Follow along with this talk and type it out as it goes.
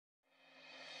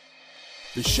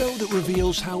The show that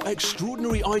reveals how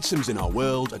extraordinary items in our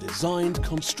world are designed,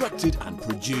 constructed and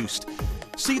produced.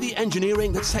 See the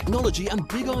engineering, the technology and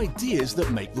big ideas that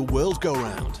make the world go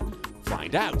round.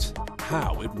 Find out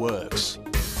how it works.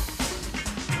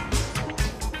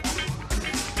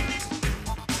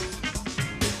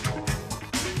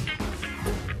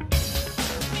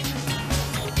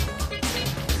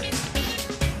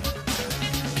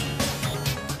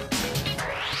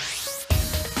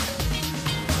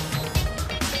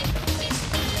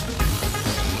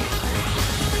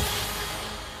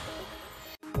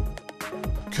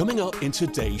 Coming up in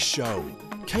today's show,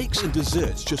 cakes and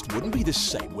desserts just wouldn't be the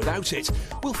same without it.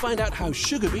 We'll find out how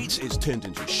sugar beets is turned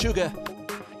into sugar.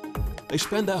 They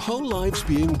spend their whole lives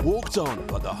being walked on,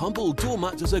 but the humble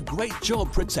doormat does a great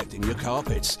job protecting your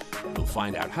carpets. We'll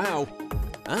find out how.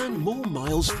 And more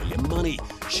miles for your money.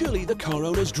 Surely the car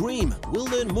owner's dream. We'll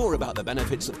learn more about the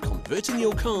benefits of converting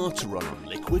your car to run on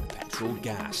liquid petrol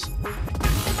gas.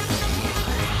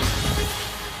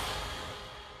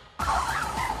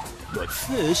 But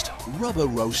first, rubber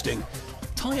roasting.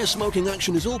 Tyre smoking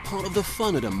action is all part of the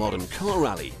fun at a modern car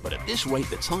rally, but at this rate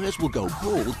the tyres will go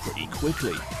bald pretty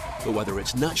quickly. But whether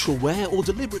it's natural wear or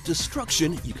deliberate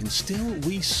destruction, you can still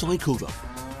recycle them.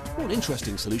 One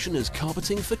interesting solution is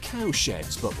carpeting for cow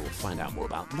sheds, but we'll find out more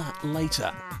about that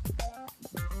later.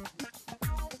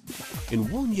 In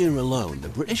 1 year alone, the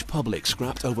British public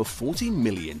scrapped over 40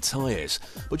 million tyres,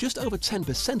 but just over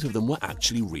 10% of them were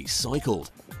actually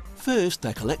recycled. First,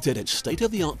 they're collected at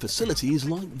state-of-the-art facilities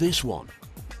like this one.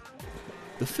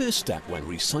 The first step when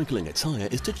recycling a tyre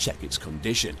is to check its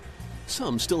condition.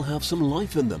 Some still have some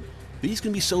life in them. These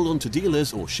can be sold on to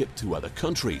dealers or shipped to other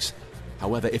countries.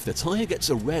 However, if the tyre gets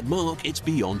a red mark, it's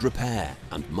beyond repair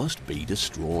and must be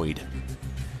destroyed.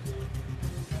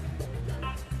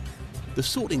 The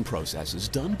sorting process is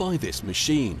done by this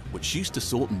machine, which used to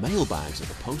sort mail bags at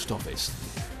the post office.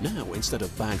 Now, instead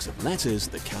of bags of letters,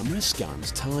 the camera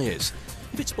scans tyres.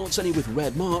 If it spots any with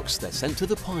red marks, they're sent to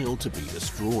the pile to be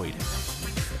destroyed.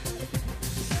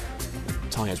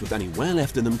 Tyres with any wear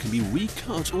left in them can be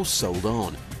recut or sold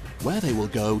on. Where they will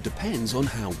go depends on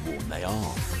how worn they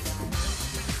are.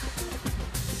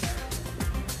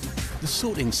 The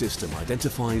sorting system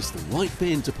identifies the right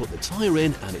bin to put the tyre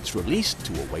in and it's released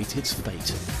to await its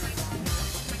fate.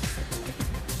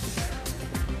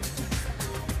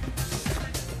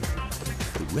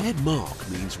 The red mark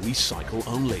means recycle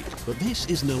only, but this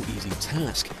is no easy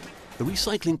task. The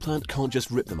recycling plant can't just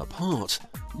rip them apart.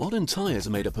 Modern tyres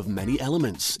are made up of many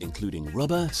elements, including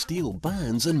rubber, steel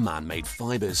bands and man-made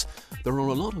fibres. There are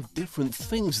a lot of different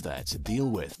things there to deal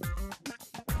with.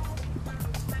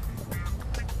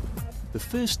 The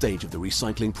first stage of the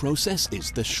recycling process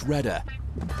is the shredder.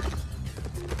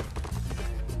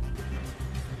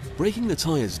 Breaking the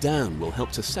tyres down will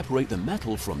help to separate the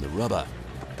metal from the rubber.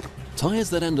 Tyres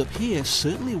that end up here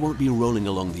certainly won't be rolling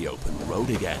along the open road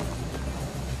again.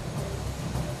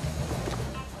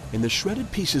 In the shredded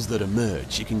pieces that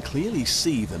emerge, you can clearly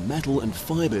see the metal and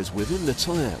fibres within the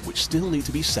tyre which still need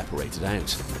to be separated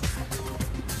out.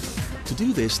 To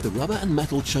do this, the rubber and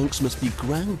metal chunks must be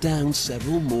ground down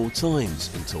several more times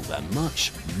until they're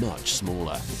much, much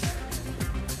smaller.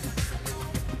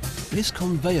 This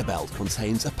conveyor belt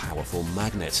contains a powerful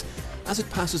magnet. As it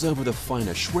passes over the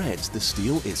finer shreds, the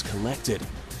steel is collected.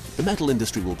 The metal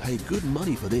industry will pay good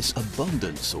money for this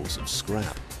abundant source of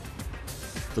scrap.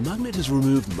 The magnet has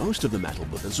removed most of the metal,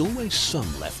 but there's always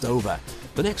some left over.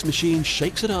 The next machine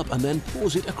shakes it up and then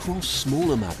pours it across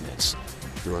smaller magnets.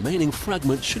 The remaining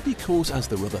fragments should be caught as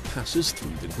the rubber passes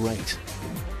through the grate.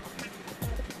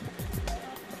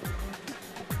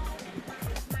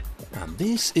 And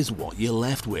this is what you're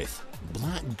left with.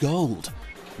 Black gold.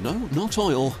 No, not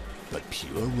oil, but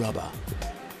pure rubber.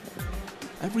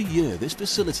 Every year, this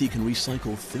facility can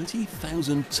recycle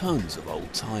 30,000 tons of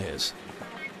old tyres.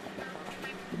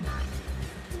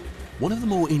 One of the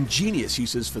more ingenious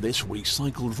uses for this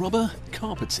recycled rubber,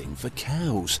 carpeting for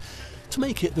cows. To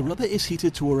make it, the rubber is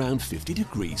heated to around 50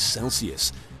 degrees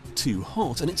Celsius. Too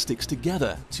hot and it sticks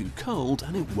together, too cold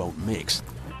and it won't mix.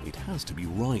 It has to be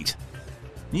right.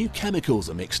 New chemicals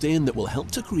are mixed in that will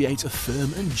help to create a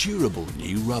firm and durable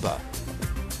new rubber.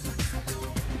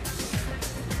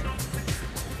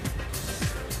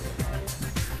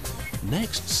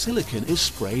 Next, silicone is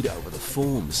sprayed over the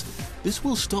forms. This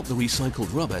will stop the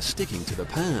recycled rubber sticking to the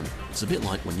pan. It's a bit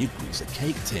like when you grease a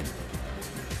cake tin.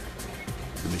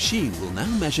 The machine will now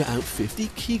measure out 50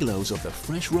 kilos of the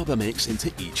fresh rubber mix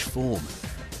into each form.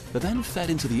 They're then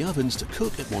fed into the ovens to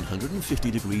cook at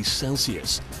 150 degrees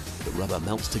Celsius. The rubber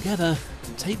melts together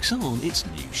and takes on its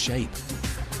new shape.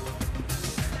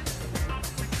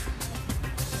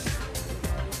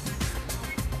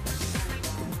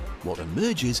 What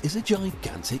emerges is a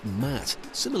gigantic mat,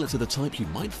 similar to the type you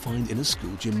might find in a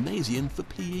school gymnasium for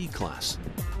PE class.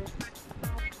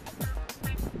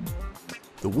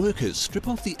 The workers strip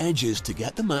off the edges to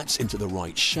get the mats into the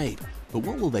right shape, but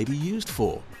what will they be used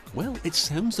for? Well, it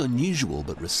sounds unusual,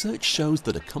 but research shows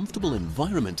that a comfortable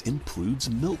environment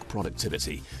improves milk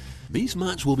productivity. These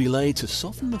mats will be laid to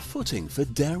soften the footing for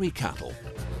dairy cattle.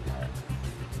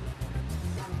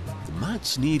 The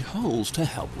mats need holes to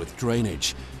help with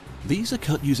drainage. These are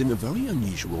cut using a very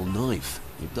unusual knife.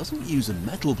 It doesn't use a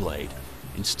metal blade.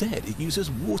 Instead, it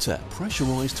uses water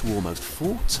pressurized to almost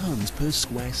 4 tons per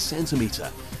square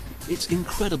centimeter. It's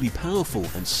incredibly powerful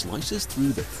and slices through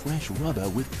the fresh rubber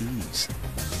with ease.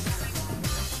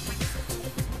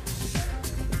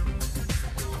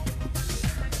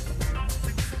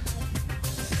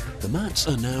 The mats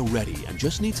are now ready and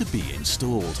just need to be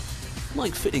installed.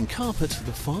 Like fitting carpet,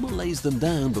 the farmer lays them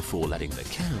down before letting the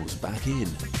cows back in.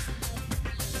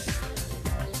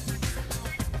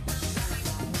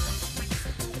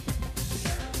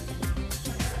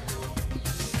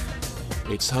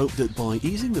 It's hoped that by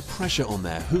easing the pressure on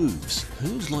their hooves,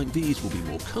 herds like these will be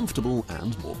more comfortable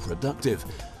and more productive.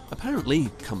 Apparently,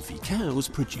 comfy cows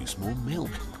produce more milk.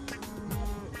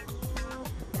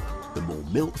 The more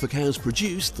milk the cows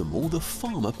produce, the more the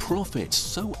farmer profits,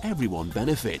 so everyone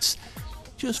benefits.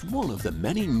 Just one of the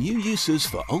many new uses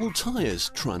for old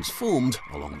tyres transformed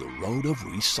along the road of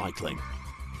recycling.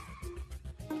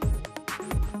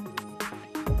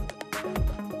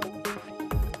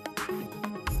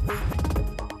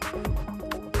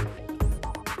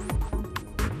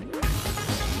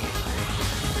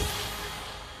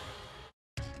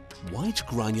 White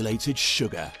granulated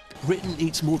sugar. Britain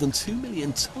eats more than 2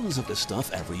 million tons of the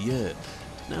stuff every year.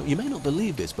 Now, you may not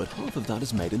believe this, but half of that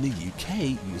is made in the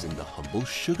UK using the humble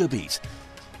sugar beet.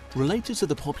 Related to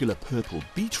the popular purple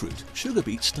beetroot, sugar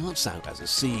beet starts out as a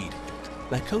seed.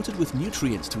 They're coated with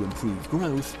nutrients to improve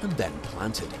growth and then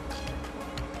planted.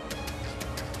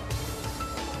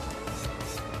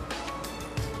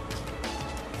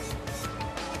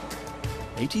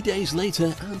 "80 days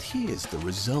later, and here's the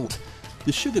result.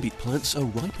 The sugar beet plants are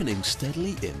ripening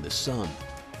steadily in the sun.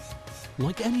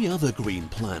 Like any other green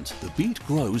plant, the beet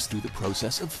grows through the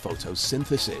process of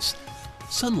photosynthesis.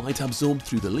 Sunlight absorbed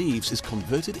through the leaves is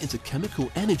converted into chemical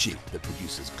energy that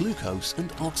produces glucose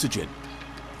and oxygen.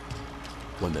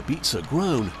 When the beets are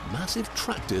grown, massive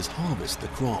tractors harvest the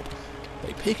crop.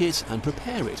 They pick it and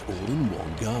prepare it all in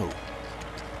one go.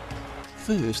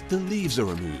 First, the leaves are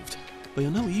removed. They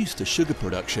are no use to sugar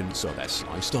production, so they're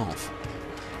sliced off.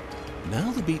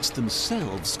 Now the beets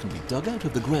themselves can be dug out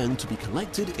of the ground to be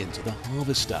collected into the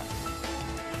harvester.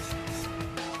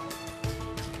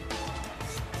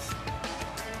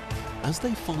 As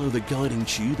they follow the guiding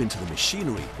tube into the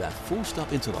machinery, they're forced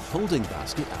up into the holding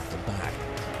basket at the back.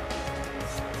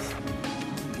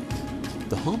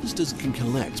 The harvesters can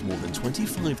collect more than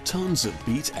 25 tons of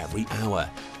beet every hour.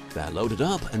 They're loaded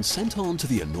up and sent on to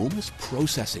the enormous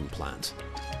processing plant.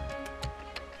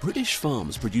 British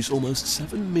farms produce almost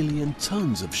 7 million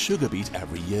tons of sugar beet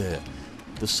every year.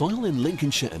 The soil in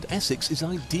Lincolnshire and Essex is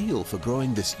ideal for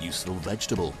growing this useful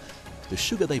vegetable. The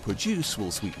sugar they produce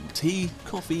will sweeten tea,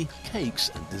 coffee,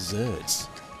 cakes and desserts.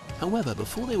 However,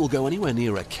 before they will go anywhere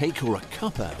near a cake or a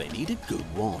cuppa, they need a good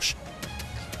wash.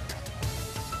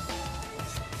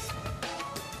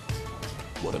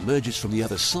 What emerges from the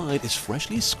other side is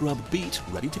freshly scrubbed beet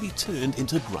ready to be turned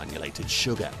into granulated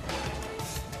sugar.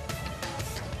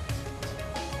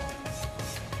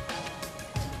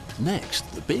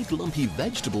 Next, the big lumpy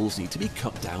vegetables need to be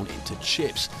cut down into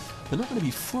chips. They're not going to be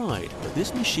fried, but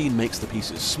this machine makes the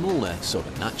pieces smaller so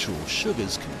the natural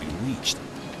sugars can be reached.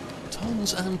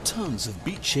 Tons and tons of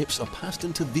beet chips are passed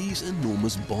into these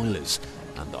enormous boilers,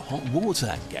 and the hot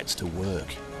water gets to work.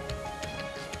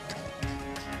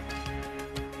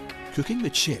 Cooking the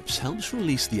chips helps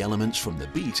release the elements from the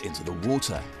beet into the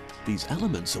water. These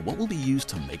elements are what will be used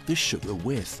to make the sugar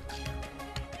with.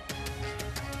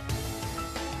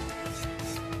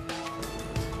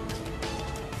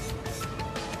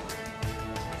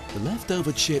 The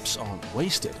leftover chips aren't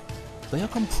wasted. They are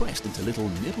compressed into little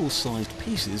nibble-sized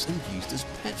pieces and used as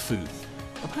pet food.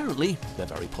 Apparently, they're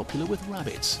very popular with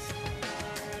rabbits.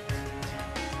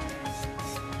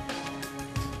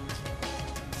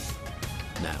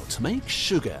 Now, to make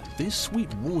sugar, this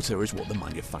sweet water is what the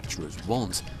manufacturers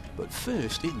want, but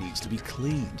first it needs to be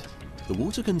cleaned. The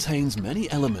water contains many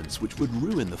elements which would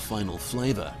ruin the final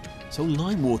flavour, so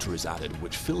lime water is added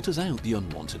which filters out the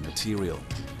unwanted material.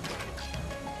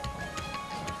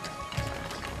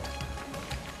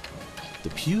 The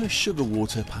pure sugar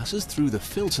water passes through the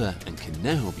filter and can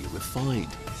now be refined.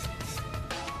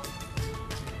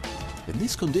 In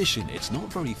this condition, it's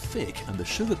not very thick and the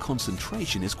sugar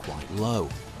concentration is quite low.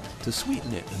 To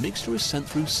sweeten it, the mixture is sent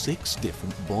through 6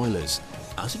 different boilers.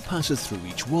 As it passes through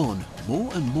each one, more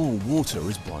and more water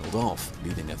is boiled off,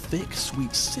 leaving a thick,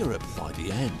 sweet syrup by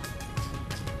the end.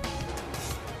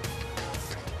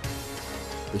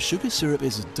 The sugar syrup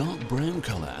is a dark brown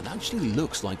colour and actually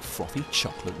looks like frothy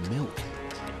chocolate milk.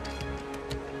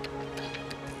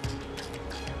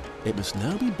 It must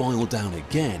now be boiled down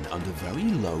again under very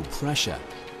low pressure,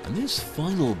 and this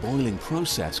final boiling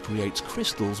process creates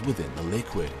crystals within the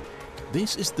liquid.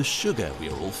 This is the sugar we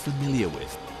are all familiar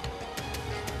with.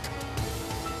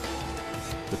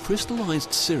 The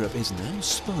crystallized syrup is now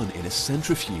spun in a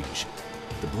centrifuge.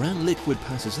 The brown liquid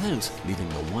passes out, leaving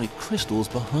the white crystals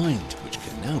behind, which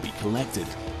can now be collected.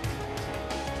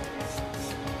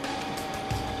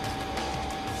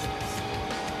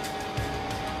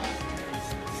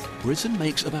 Britain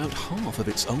makes about half of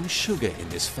its own sugar in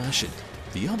this fashion.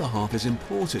 The other half is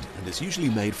imported and is usually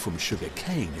made from sugar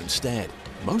cane instead.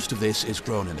 Most of this is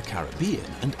grown in the Caribbean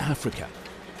and Africa.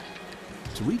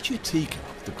 To reach your teacup,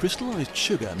 the crystallized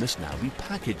sugar must now be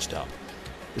packaged up.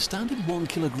 The standard 1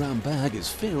 kilogram bag is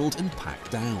filled and packed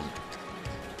down.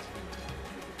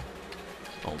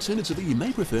 Alternatively, you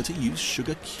may prefer to use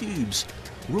sugar cubes.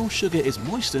 Raw sugar is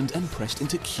moistened and pressed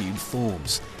into cube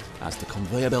forms. As the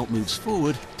conveyor belt moves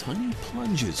forward, tiny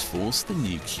plungers force the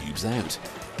new cubes out.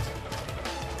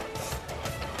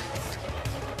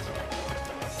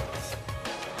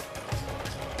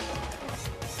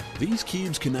 These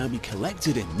cubes can now be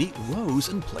collected in neat rows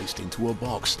and placed into a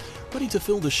box, ready to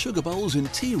fill the sugar bowls in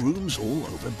tea rooms all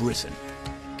over Britain.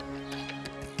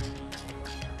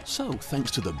 So, thanks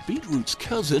to the beetroot's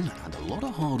cousin and a lot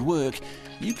of hard work,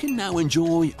 you can now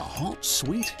enjoy a hot,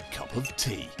 sweet cup of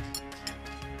tea.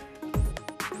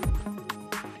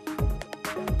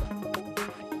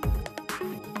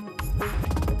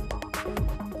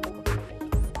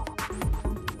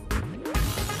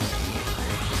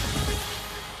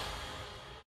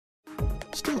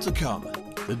 Still to come,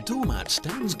 the doormat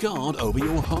stands guard over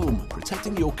your home,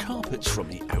 protecting your carpets from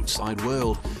the outside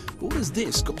world. What has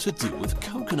this got to do with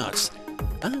coconuts?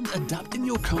 And adapting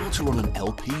your car to run on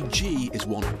LPG is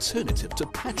one alternative to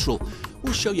petrol.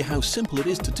 We'll show you how simple it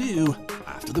is to do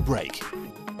after the break.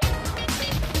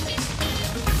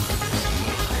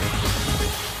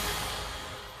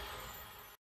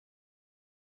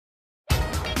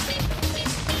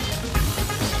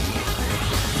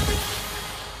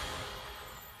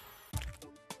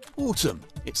 Autumn.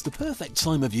 It's the perfect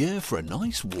time of year for a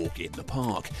nice walk in the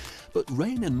park. But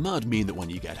rain and mud mean that when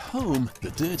you get home,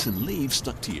 the dirt and leaves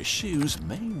stuck to your shoes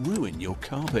may ruin your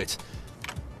carpet.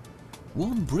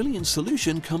 One brilliant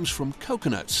solution comes from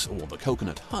coconuts, or the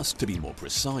coconut husk to be more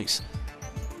precise.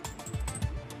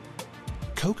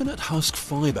 Coconut husk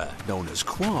fibre, known as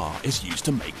coir, is used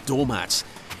to make doormats.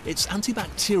 Its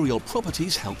antibacterial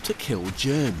properties help to kill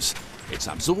germs. It's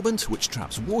absorbent, which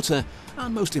traps water,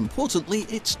 and most importantly,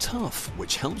 it's tough,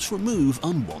 which helps remove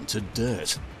unwanted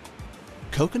dirt.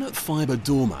 Coconut fibre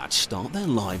doormats start their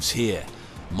lives here.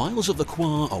 Miles of the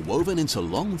coir are woven into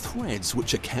long threads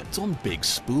which are kept on big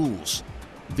spools.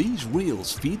 These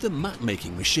reels feed the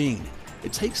mat-making machine.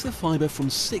 It takes the fibre from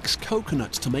 6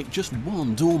 coconuts to make just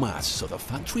 1 doormat, so the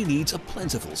factory needs a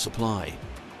plentiful supply.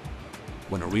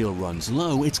 When a reel runs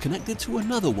low, it's connected to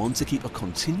another one to keep a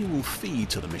continual feed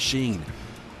to the machine.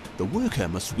 The worker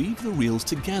must weave the reels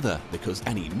together because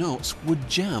any knots would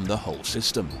jam the whole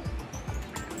system.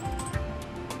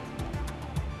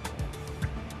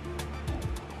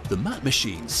 The mat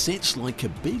machine sits like a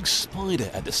big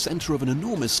spider at the center of an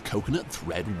enormous coconut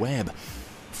thread web.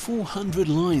 400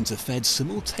 lines are fed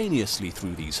simultaneously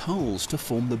through these holes to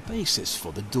form the basis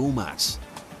for the doormats.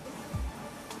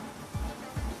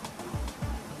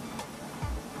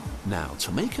 Now,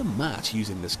 to make a mat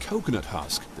using this coconut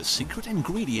husk, the secret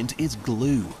ingredient is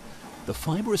glue. The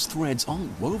fibrous threads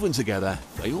aren't woven together,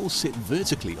 they all sit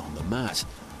vertically on the mat.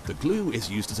 The glue is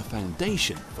used as a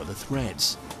foundation for the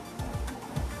threads.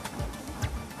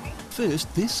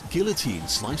 First, this guillotine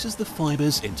slices the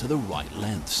fibres into the right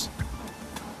lengths.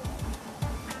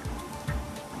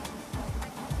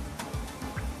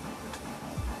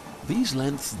 These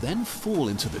lengths then fall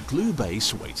into the glue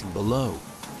base waiting below.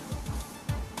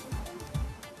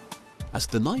 As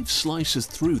the knife slices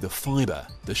through the fibre,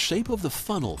 the shape of the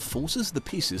funnel forces the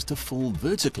pieces to fall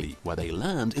vertically where they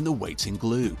land in the waiting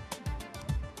glue.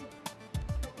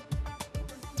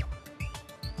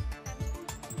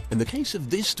 In the case of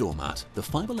this doormat, the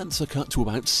fibre lengths are cut to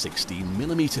about 16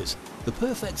 millimeters, the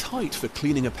perfect height for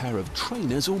cleaning a pair of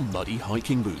trainers or muddy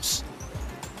hiking boots.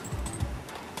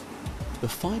 The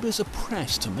fibres are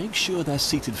pressed to make sure they're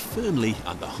seated firmly,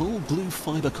 and the whole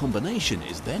glue-fibre combination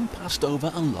is then passed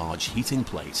over a large heating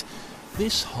plate.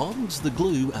 This hardens the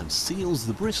glue and seals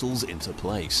the bristles into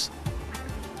place.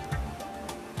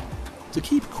 To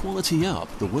keep quality up,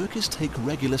 the workers take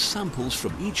regular samples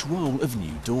from each roll of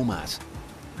new doormat.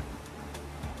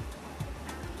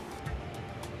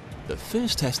 The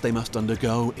first test they must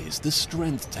undergo is the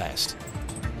strength test.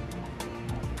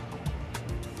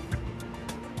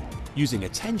 Using a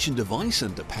tension device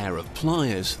and a pair of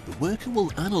pliers, the worker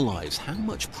will analyse how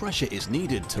much pressure is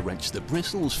needed to wrench the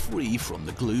bristles free from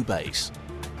the glue base.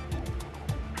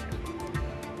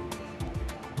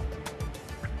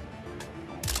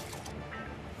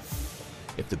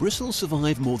 If the bristles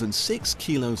survive more than 6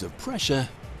 kilos of pressure,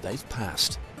 they've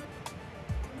passed.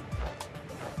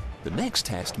 The next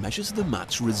test measures the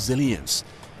mat's resilience.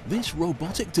 This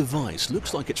robotic device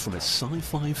looks like it's from a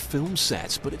sci-fi film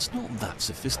set, but it's not that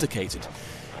sophisticated.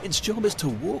 Its job is to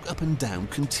walk up and down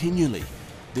continually.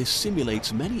 This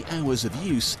simulates many hours of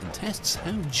use and tests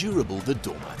how durable the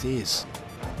doormat is.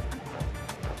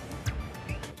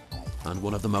 And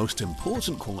one of the most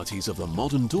important qualities of the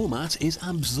modern doormat is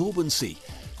absorbency.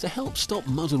 To help stop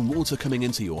mud and water coming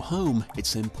into your home,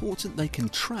 it's important they can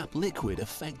trap liquid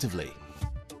effectively.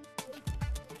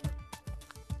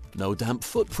 No damp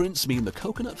footprints mean the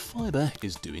coconut fibre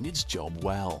is doing its job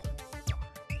well.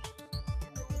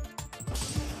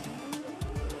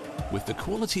 With the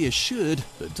quality assured,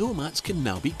 the doormats can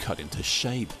now be cut into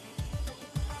shape.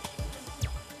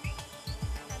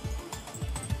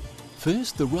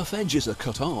 First, the rough edges are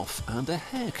cut off and a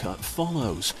haircut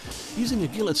follows. Using a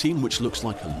guillotine which looks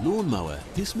like a lawnmower,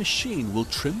 this machine will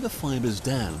trim the fibres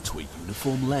down to a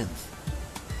uniform length.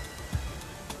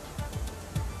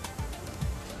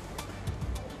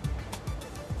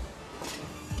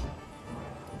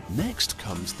 Next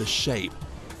comes the shape.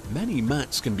 Many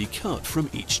mats can be cut from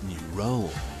each new roll.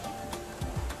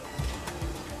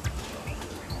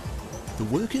 The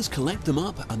workers collect them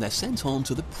up and they're sent on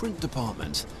to the print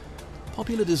department.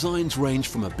 Popular designs range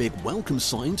from a big welcome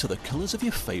sign to the colours of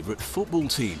your favourite football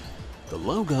team. The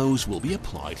logos will be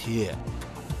applied here.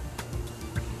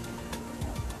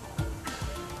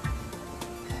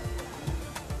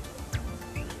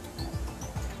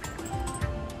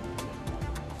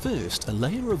 First, a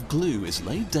layer of glue is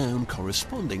laid down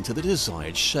corresponding to the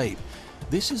desired shape.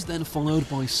 This is then followed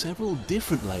by several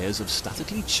different layers of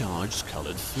statically charged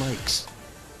coloured flakes.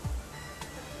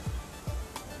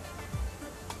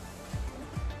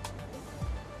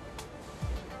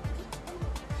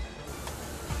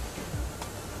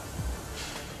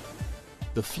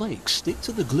 The flakes stick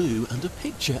to the glue and a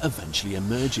picture eventually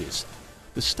emerges.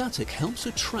 The static helps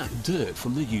attract dirt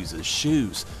from the user's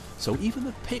shoes, so even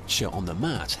the picture on the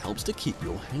mat helps to keep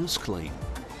your house clean.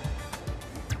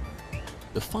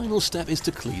 The final step is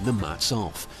to clean the mats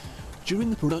off. During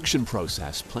the production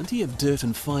process, plenty of dirt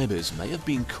and fibres may have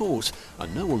been caught,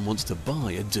 and no one wants to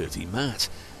buy a dirty mat.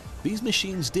 These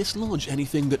machines dislodge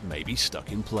anything that may be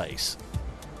stuck in place.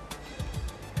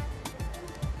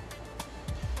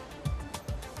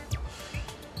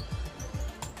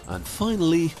 And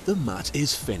finally, the mat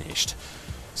is finished.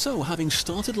 So, having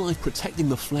started life protecting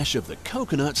the flesh of the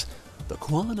coconut, the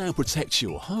Qua now protects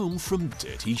your home from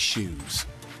dirty shoes.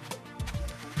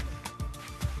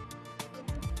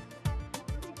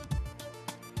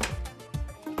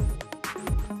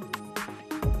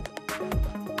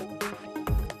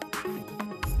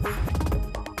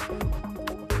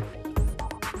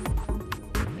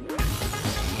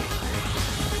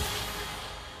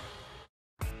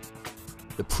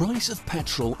 The price of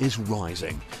petrol is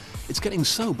rising. It's getting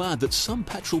so bad that some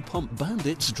petrol pump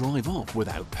bandits drive off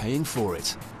without paying for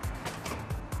it.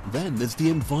 Then there's the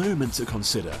environment to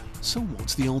consider. So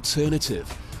what's the alternative?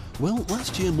 Well,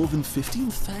 last year more than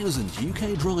 15,000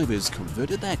 UK drivers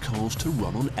converted their cars to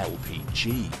run on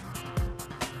LPG.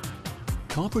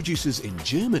 Car producers in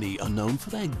Germany are known for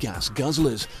their gas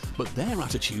guzzlers, but their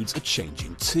attitudes are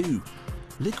changing too.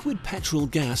 Liquid petrol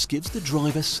gas gives the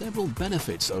driver several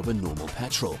benefits over normal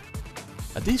petrol.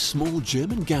 At this small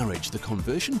German garage, the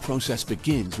conversion process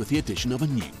begins with the addition of a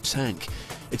new tank.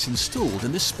 It's installed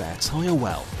in the spare tyre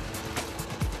well.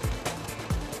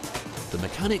 The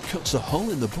mechanic cuts a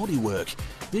hole in the bodywork.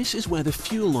 This is where the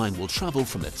fuel line will travel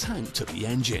from the tank to the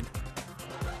engine.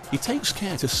 He takes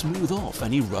care to smooth off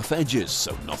any rough edges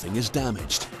so nothing is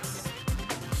damaged.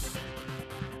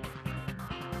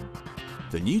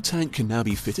 The new tank can now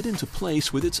be fitted into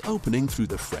place with its opening through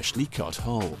the freshly cut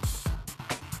hole.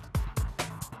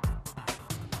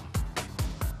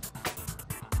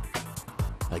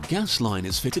 A gas line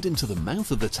is fitted into the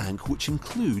mouth of the tank, which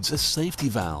includes a safety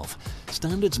valve.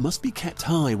 Standards must be kept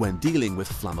high when dealing with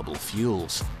flammable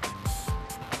fuels.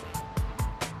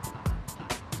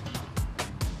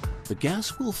 The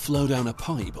gas will flow down a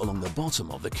pipe along the bottom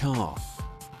of the car.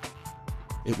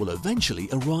 It will eventually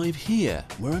arrive here,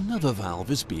 where another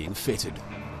valve is being fitted.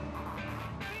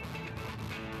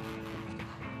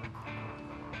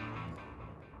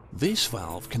 This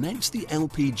valve connects the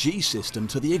LPG system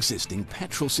to the existing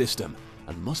petrol system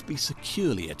and must be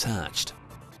securely attached.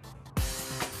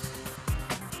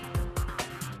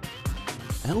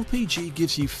 LPG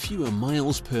gives you fewer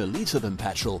miles per litre than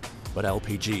petrol, but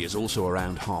LPG is also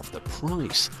around half the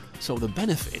price, so the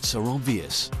benefits are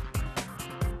obvious.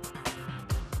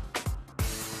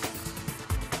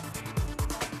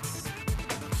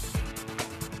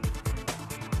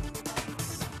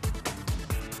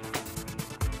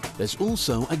 There's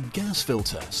also a gas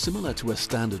filter, similar to a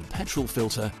standard petrol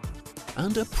filter,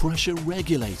 and a pressure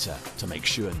regulator to make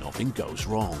sure nothing goes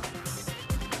wrong.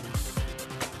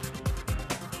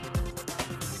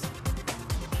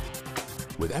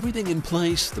 With everything in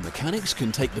place, the mechanics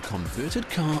can take the converted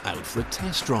car out for a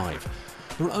test drive.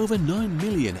 There are over 9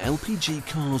 million LPG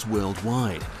cars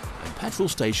worldwide, and petrol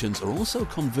stations are also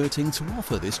converting to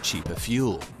offer this cheaper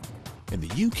fuel. In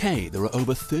the UK, there are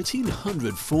over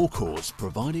 1,300 forecourts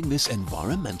providing this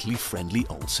environmentally friendly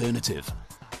alternative.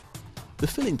 The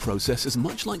filling process is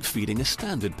much like feeding a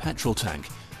standard petrol tank,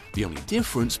 the only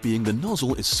difference being the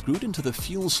nozzle is screwed into the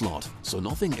fuel slot, so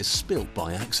nothing is spilt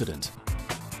by accident.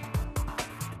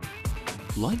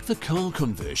 Like the car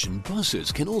conversion,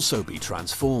 buses can also be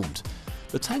transformed.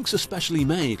 The tanks are specially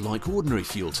made like ordinary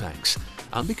fuel tanks,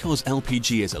 and because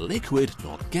LPG is a liquid,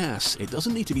 not gas, it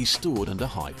doesn't need to be stored under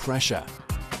high pressure.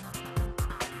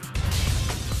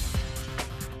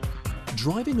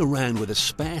 Driving around with a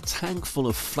spare tank full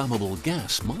of flammable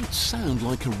gas might sound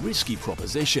like a risky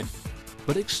proposition,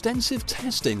 but extensive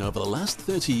testing over the last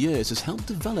 30 years has helped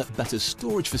develop better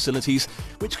storage facilities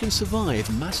which can survive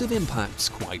massive impacts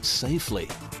quite safely.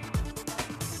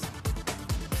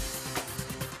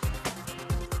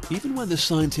 Even when the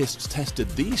scientists tested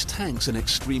these tanks in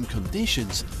extreme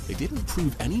conditions, they didn't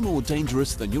prove any more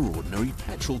dangerous than your ordinary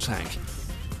petrol tank.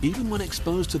 Even when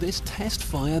exposed to this test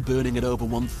fire burning at over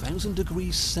 1000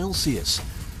 degrees Celsius,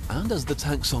 and as the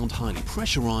tanks aren't highly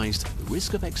pressurized, the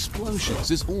risk of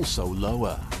explosions is also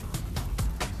lower.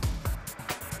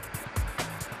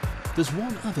 There's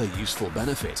one other useful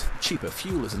benefit. Cheaper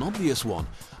fuel is an obvious one,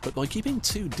 but by keeping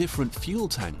two different fuel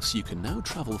tanks, you can now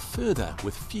travel further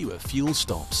with fewer fuel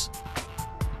stops.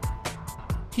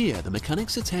 Here, the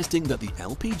mechanics are testing that the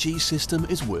LPG system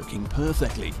is working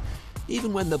perfectly,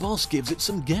 even when the boss gives it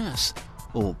some gas,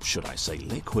 or should I say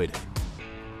liquid.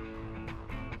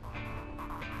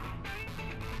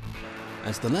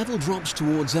 As the level drops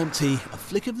towards empty, a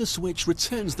flick of the switch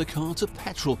returns the car to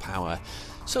petrol power.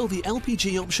 So the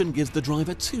LPG option gives the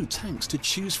driver two tanks to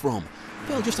choose from.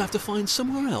 They'll just have to find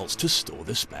somewhere else to store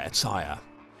the spare tyre.